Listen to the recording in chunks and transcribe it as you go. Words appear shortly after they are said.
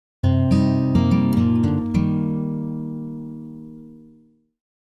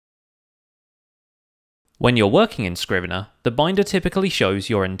When you're working in Scrivener, the binder typically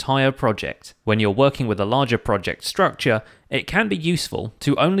shows your entire project. When you're working with a larger project structure, it can be useful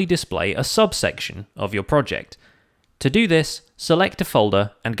to only display a subsection of your project. To do this, select a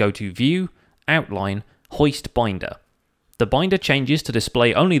folder and go to View, Outline, Hoist Binder. The binder changes to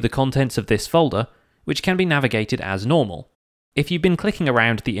display only the contents of this folder, which can be navigated as normal. If you've been clicking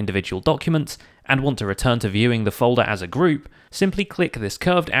around the individual documents and want to return to viewing the folder as a group, simply click this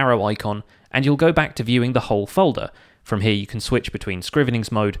curved arrow icon and you'll go back to viewing the whole folder. From here you can switch between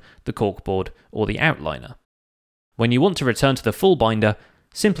Scrivenings mode, the corkboard, or the outliner. When you want to return to the full binder,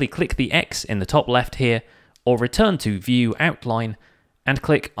 simply click the X in the top left here, or return to View Outline and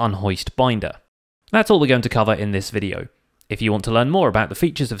click Unhoist Binder. That's all we're going to cover in this video. If you want to learn more about the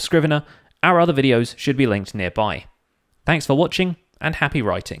features of Scrivener, our other videos should be linked nearby. Thanks for watching and happy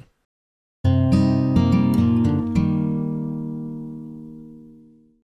writing.